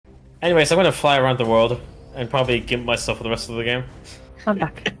Anyways, I'm gonna fly around the world and probably gimp myself for the rest of the game. I'm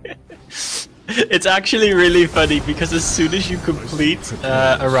back. It's actually really funny because as soon as you complete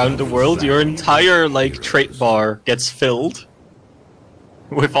around the world, your entire like trait bar gets filled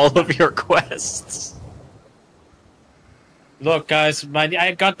with all of your quests. Look, guys,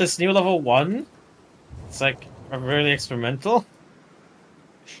 I got this new level 1. It's like really experimental.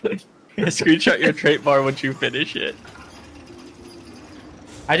 Screenshot your trait bar once you finish it.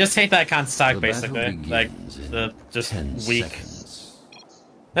 I just hate that I can't stack, basically. Like, just weak.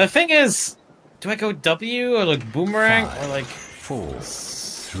 Now, the thing is, do I go W or like boomerang or like 4,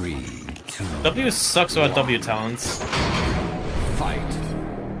 3, 2. W sucks about W talents. Fight.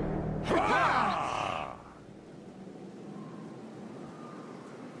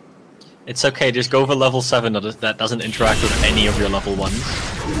 It's okay, just go for level 7 that doesn't interact with any of your level 1s.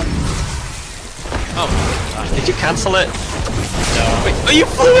 Oh, did you cancel it? No. Wait, oh, you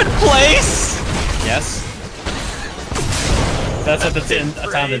flew in place? Yes. That's what the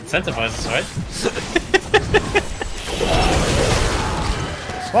talent incentivizes, right?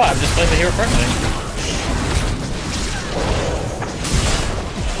 Well, I'm just playing the hero perfectly.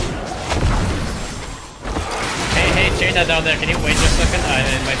 Hey, Jaina down there, can you wait just a second? I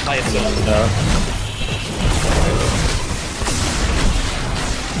might play it soon.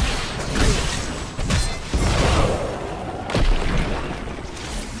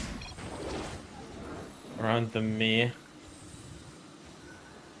 Around the me.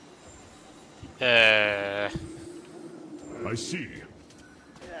 I see.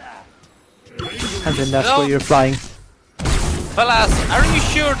 And then that's where you're flying. Fellas, are you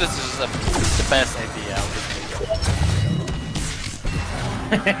sure this is the best idea?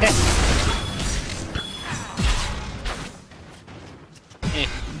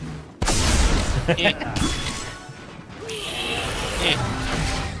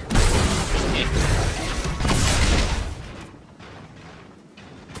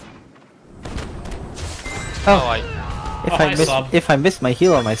 If I miss my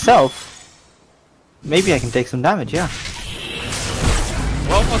heal on myself, maybe I can take some damage, yeah.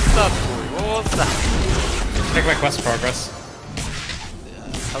 What was that, boy? What was that? Check my quest progress.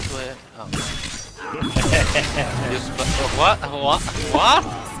 How do I... Oh. What?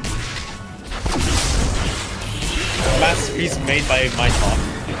 Masterpiece made by my top.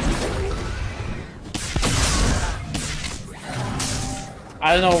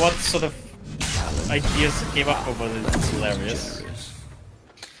 I don't know what sort of ideas came up with, but it's hilarious.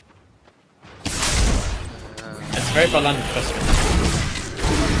 It's very balanced question.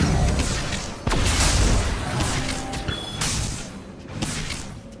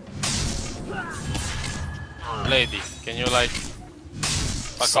 Lady, can you like...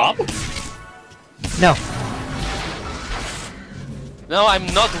 Stop? No. No, I'm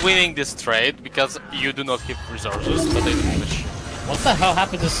not winning this trade because you do not keep resources, but I do wish. What the hell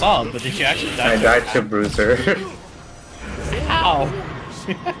happened to Saab? But did you actually die? I died to Bruiser. How?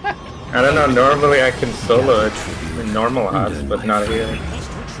 I don't know, normally I can solo it in normal odds, but not here.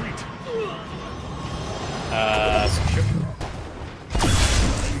 Sure.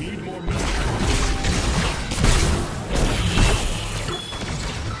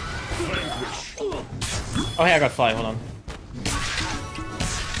 Oh hey, I got fly, hold on.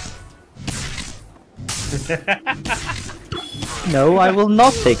 No, I will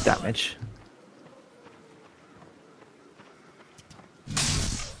not take damage.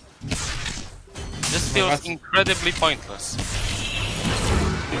 This feels incredibly pointless.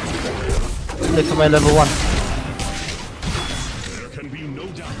 Look at my level 1. There can be no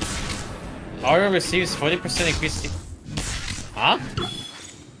doubt. Aura receives 40% increase. Huh?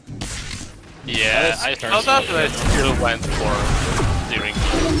 Yeah, I thought that I still went for steering.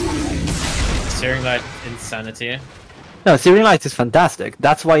 Steering light insanity. No, Searing Light is fantastic.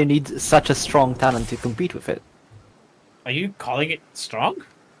 That's why you need such a strong talent to compete with it. Are you calling it strong?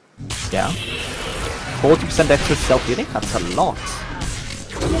 Yeah. 40% extra self-healing? That's a lot.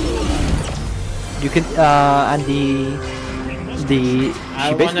 You can, and she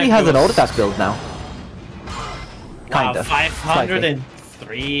basically has an auto attack build now. Wow, Kinda.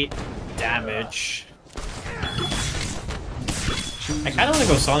 503 damage. I kinda wanna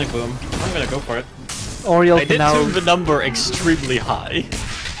go Sonic Boom. I'm gonna go for it. Oriole I did now... tune the number extremely high.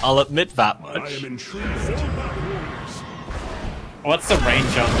 I'll admit that I much. am intrigued for battle warriors. What's the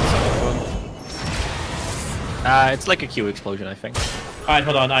range on Sonic Boom? It's like a Q explosion, I think. Alright,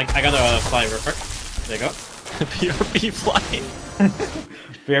 hold on, I gotta fly real quick. There you go. PRP flying.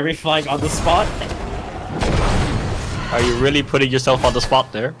 BRB flying on the spot. Are you really putting yourself on the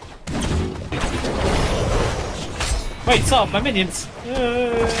spot there? Wait, stop, my minions!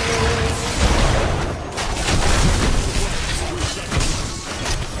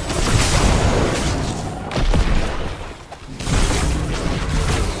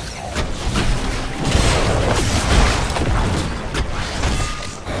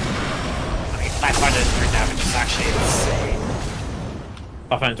 503 damage is actually insane.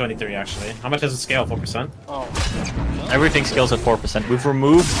 523 actually. How much does it scale? 4%? Oh. Everything scales at 4%. We've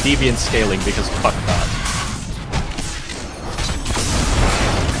removed deviant scaling because fuck that.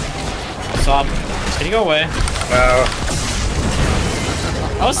 Sob, can you go away? No.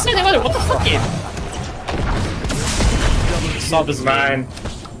 I was saying about it, what the fuck? Sob is Mine.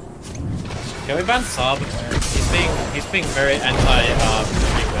 Can we ban Sob? He's being very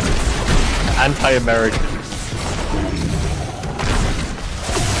Anti-American.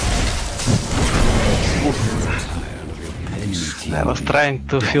 I was trying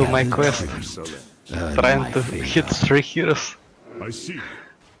to fill my quest. Trying to hit 3 heroes. I see.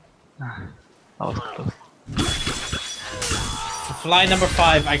 I was close. Fly number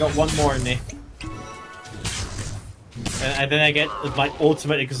 5, I got one more in me. And then I get my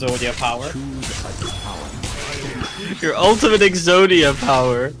ultimate Exodia power. Your ultimate Exodia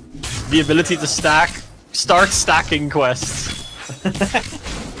power. The ability to start stacking quests.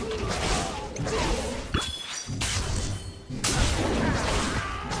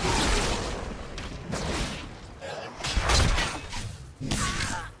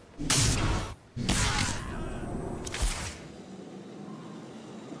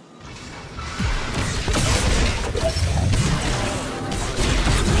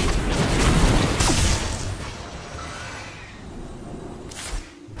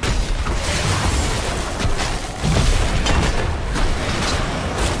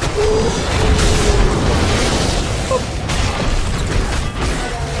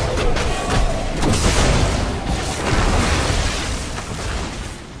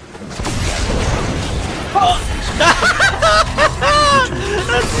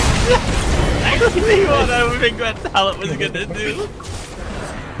 Exactly what I think that talent was gonna do.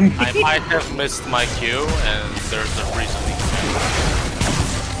 I might have missed my cue, and there's a reasoning.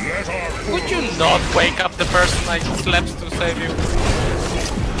 Would you not wake up the person I slept to save you?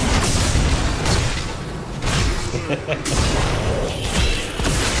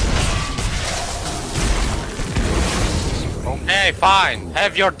 Okay, fine.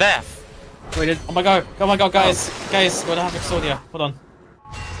 Have your death. Wait, oh my god, guys. Guys, we're gonna have Exodia. Hold on.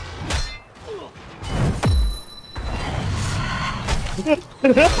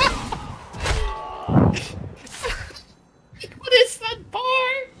 What is that bar?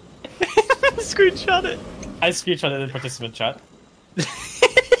 Screenshot it. I screenshot it in participant chat.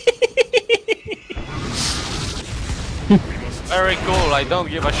 Very cool, I don't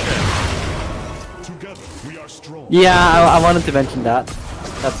give a shit. Together we are strong. Yeah, I wanted to mention that.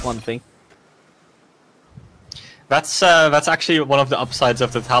 That's one thing. That's actually one of the upsides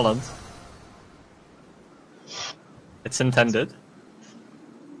of the talent. It's intended.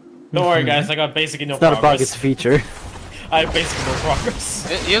 Don't worry guys, I got basically no It's not a progress. bug, it's a feature. I have basically no progress.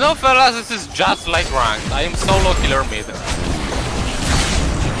 You know, fellas, this is just like ranked. I am solo killer mid.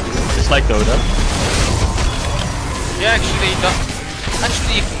 Just like Dota. Yeah, actually,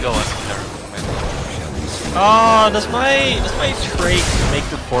 actually, you can go as killer mid. Oh, does my trait make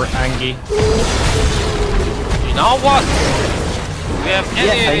the fort Angie? You know what? We have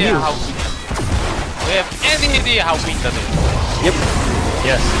any Yes, I idea knew. how weak. We have any idea how weak that is. Yep.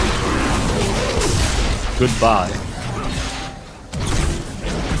 Yes. Goodbye.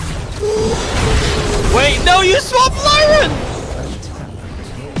 Wait, no, you swapped Lyran!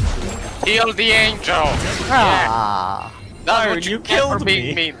 Heal the angel. Ah. That's Byron, what you get for killed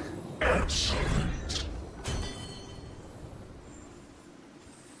being me. mean.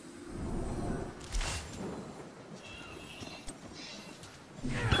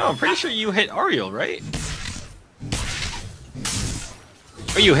 No, I'm pretty sure you hit Ariel, right?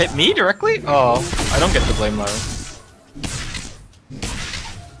 Oh, you hit me directly? Oh, I don't get to blame Lyran.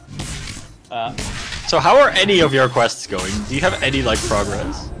 So how are any of your quests going? Do you have any, like,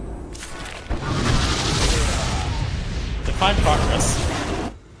 progress? Define progress.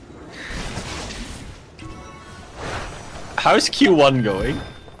 How's Q1 going?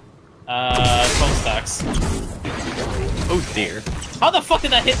 12 stacks. Oh dear. How the fuck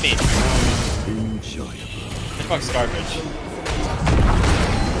did that hit me? This fuck's garbage.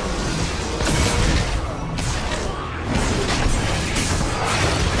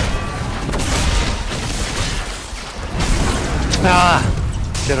 Ah,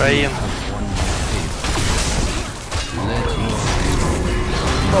 Jirayan.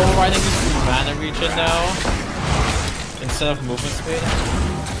 Overriding this mana region now instead of movement speed.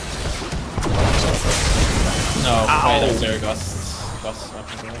 No, wait, that's there, Gus.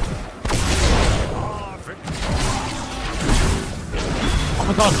 Oh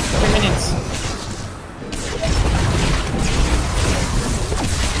my god, 3 minions!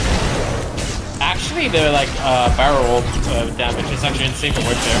 apparently the like barrel damage is actually insane for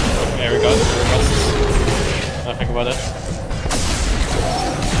whip there. There we go. I think about it.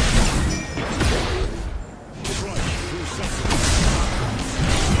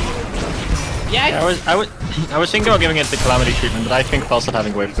 Yeah, I was thinking about giving it the calamity treatment, but I think Falstad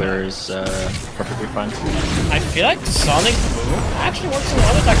having wave clear is perfectly fine. I feel like Sonic Boom actually works in a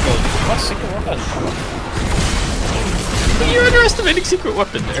lot of that build. What's secret weapon? You're underestimating secret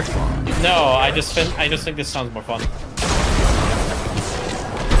weapon there. No, I just think this sounds more fun.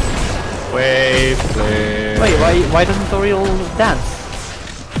 Wave clear. Wait, why doesn't Oriole dance?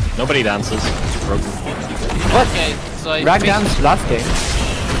 Nobody dances. It's broken. What? Okay, so I Rag think, danced last game.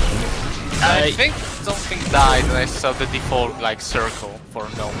 I think something died and I saw the default like circle for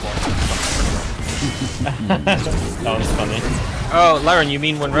no more. That was funny. Oh, Laren, you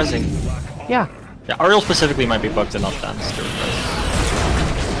mean when rezzing? Yeah. Yeah, Ariel specifically might be bugged and not dance during res.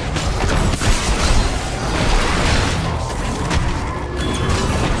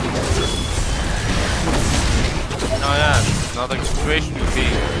 No, yeah, another situation would be.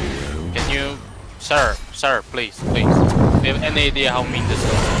 Can you, sir, please. Do you have any idea how mean this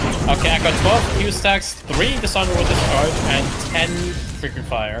is? Okay, I got 12 Q stacks, 3 dishonorable discharge, and 10 freaking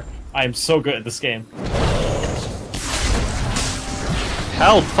fire. I am so good at this game.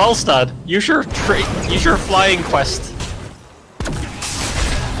 Help, Falstad! Use your flying quest.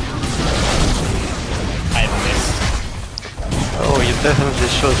 I missed. Oh, you definitely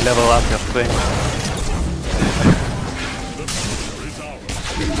should level up your thing.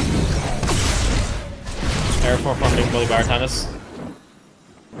 Therefore, from being bully bar tennis.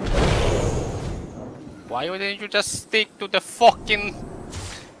 Why didn't you just stick to the fucking...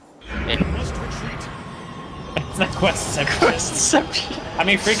 It's not questception. I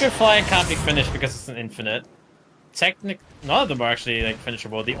mean, frequent flying can't be finished because it's an infinite. None of them are actually like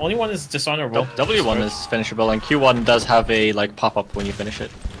finishable. The only one is dishonorable. W1 is finishable, and Q1 does have a like pop-up when you finish it.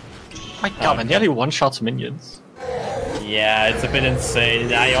 My god, man, nearly one-shots minions. Yeah, it's a bit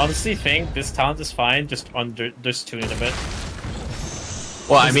insane. I honestly think this talent is fine, just tune it a bit.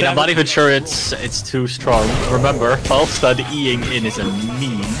 Well, I mean, I'm not even sure it's too strong. Remember, Falstad E-ing in is a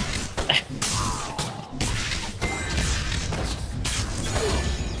meme.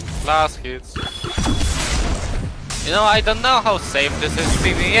 Last hits. You know, I don't know how safe this is,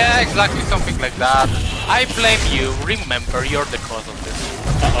 Stevie. Yeah, exactly, something like that. I blame you. Remember, you're the cause of this.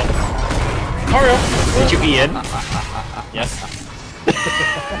 Mario! Did you E-in? Yes.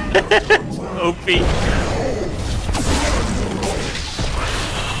 OP.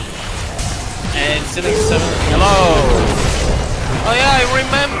 And sitting 7. Hello! Oh yeah, I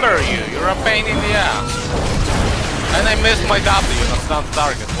remember you. You're a pain in the ass. And I missed my W, that's not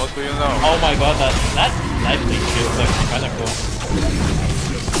target. What do you know? Oh my god, that life leak feels like kinda cool.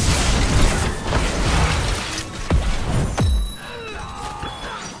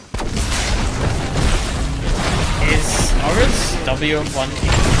 Is Aura's W1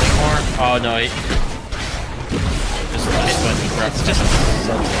 more? Oh no, it's just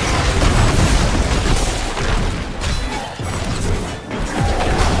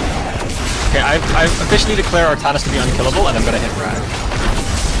Okay, I've officially declared Artanis to be unkillable, and I'm gonna hit Rag.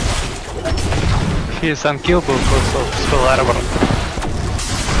 He is unkillable because of spell armor.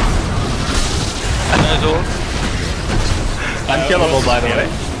 Unkillable, by the way.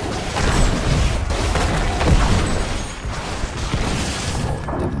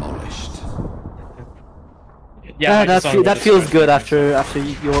 Demolished. yeah. That feels good after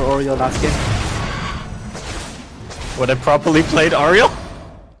your Oriole last game. Would I properly played Ariel?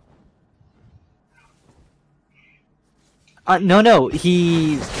 No,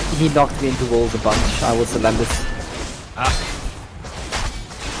 he knocked me into walls a bunch. I was Celendis.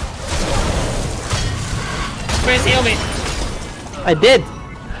 Please heal me. I did.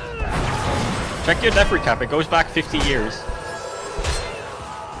 Check your death recap, it goes back 50 years.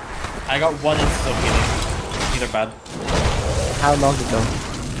 I got 1 instance of healing. Either bad. How long ago?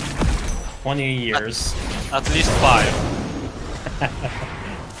 20 years. At least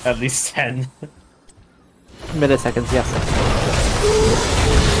 5. At least 10. Milliseconds, yes.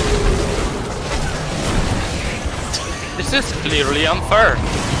 This is clearly unfair.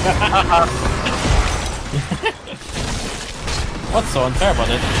 What's so unfair about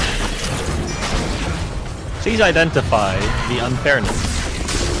it? Please identify the unfairness.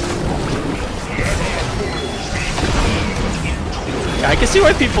 Yeah, I can see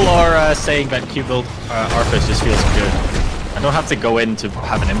why people are saying that Q-Build Arthas just feels good. I don't have to go in to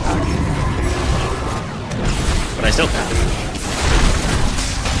have an impact. But I still can.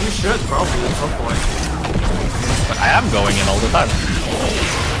 You should probably at some point. But I am going in all the time.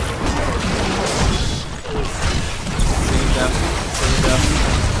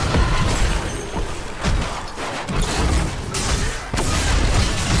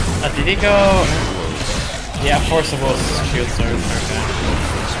 Did he go? Yeah, forcible shield surge. Okay.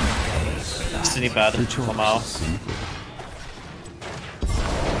 City bad. Lamau.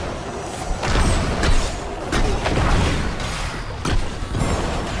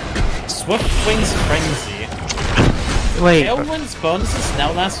 Swift Wings Frenzy. Wait, Tailwind's bonuses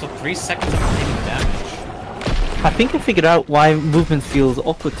now last for 3 seconds of taking damage. I think I figured out why movement feels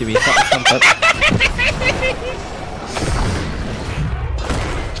awkward to me sometimes.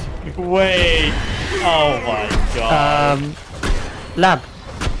 Wait. Oh my god. Lab,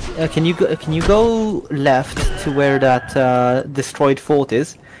 can you go left to where that destroyed fort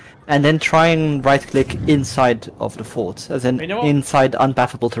is, and then try and right click inside of the fort, as in inside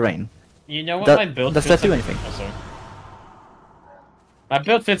unpathable terrain. You know what my build does that do anything? Oh, sorry. My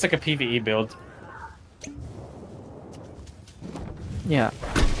build fits like a PvE build. Yeah.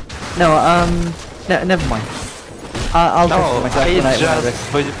 No, never mind. I'll No, test myself I when I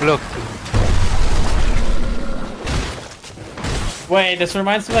just body blocked. Wait, this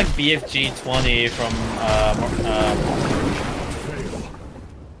reminds me of like BFG 20 from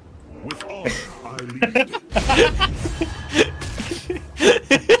With all I lead.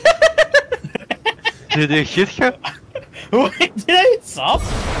 Did you hit her? Wait, did I hit sub?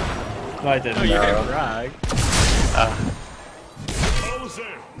 No, I didn't. Oh, you hit frag.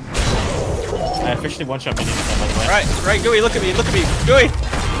 I officially one-shot minions by the way. Right, Gooey, look at me, Gooey!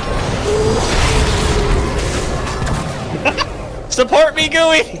 Support me,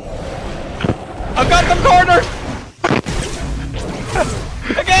 Gooey! I've got them cornered!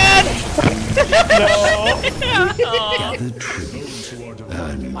 Again! No! Gather tribute.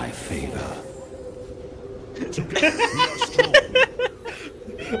 Earn my favor.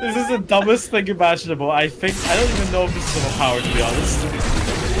 This is the dumbest thing imaginable. I don't even know if this is overpowered, to be honest.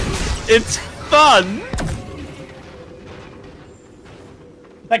 It's fun!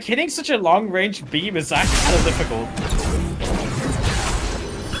 Like, hitting such a long-range beam is actually kind of difficult.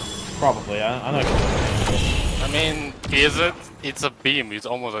 Probably, I'm not gonna. I mean, is it? It's a beam, it's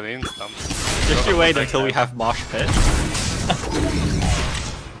almost an instant. Just you wait until we have mosh pit.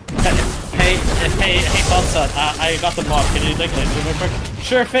 Hey, Bonson, I got the mob. Can you like do real quick?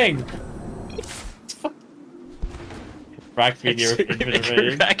 Sure thing! Rack meteor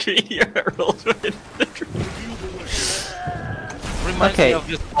Rack meteor rolls with Reminds Okay. me of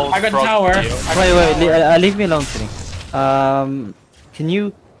this old I got frog tower. video. Wait, leave me alone, Sitting. Can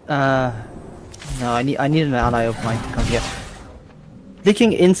you? No, I need an ally of mine to come here.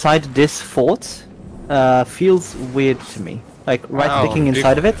 Clicking inside this fort, feels weird to me. Like right-clicking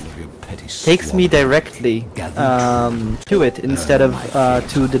inside of it takes me directly to it instead of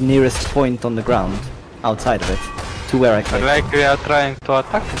to the nearest point on the ground outside of it, to where I click. Like we are trying to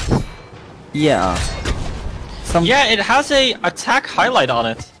attack it. Yeah. Yeah, it has a attack highlight on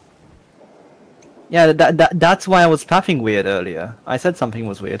it. Yeah, that's why I was pathing weird earlier. I said something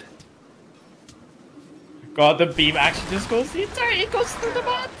was weird. God, the beam actually just goes the entire, it goes through the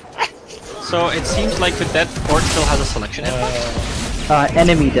map. So it seems like the dead fort still has a selection input.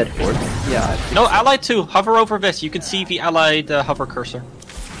 Enemy dead fort. Yeah. No, allied too. Hover over this. You can see the allied hover cursor.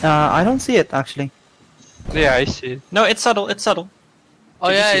 I don't see it actually. Yeah, I see it. No, it's subtle. It's subtle. Oh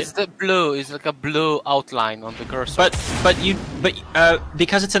Did you yeah, see it's the blue. It's like a blue outline on the cursor. But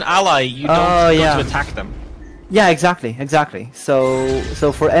because it's an ally, you don't go to attack them. Yeah, exactly. So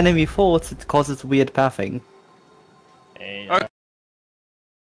for enemy forts, it causes weird pathing. Hey,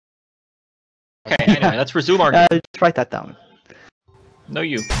 Okay, anyway, let's resume our game. Just write that down. No,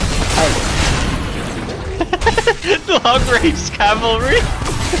 you. Long range cavalry.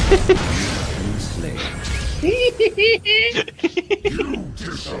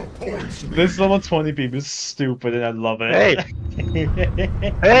 This level 20 beam is stupid and I love it. Hey!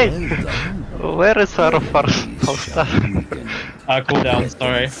 Hey! Where is our first poster? Cooldown,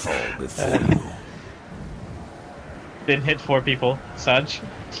 sorry. Didn't hit 4 people. Sag.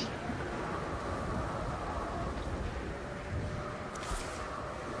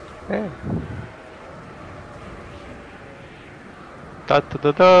 Hey. Da da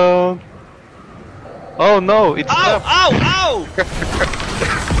da da. Oh no, it's Ow! Ow! Ow!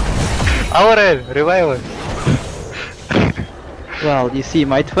 Aurel, revive us. Well, you see,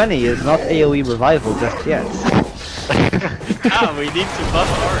 my 20 is not AoE revival just yet. Ah, we need to buff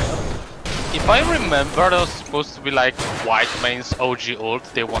Aurel. If I remember, there was supposed to be like White Main's OG ult.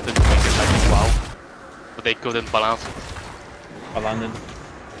 They wanted to make it like WoW, but they couldn't balance it. Abandoned.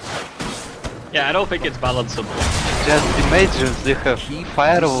 Yeah, I don't think it's balanceable. Just imagine they have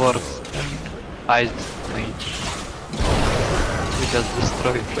fireworks and ice mage. just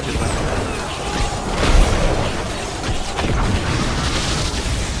destroyed Playtesting.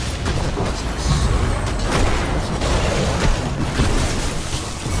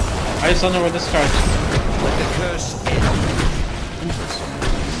 I just don't know where this starts.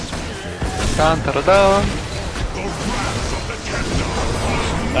 Counter down.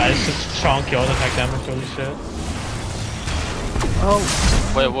 That is such chunky auto attack damage, holy shit. Oh,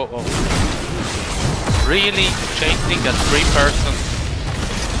 Wait, whoa, whoa. Really? Chasing a 3-person?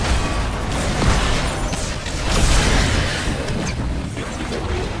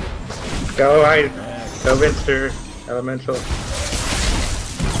 Go, go, Mr. Elemental.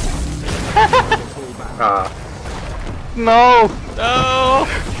 Ah. No! No!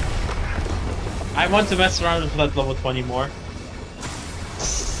 I want to mess around with that level 20 more.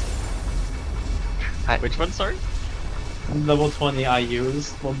 Which one, sorry? Level 20 I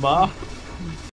use, Mama.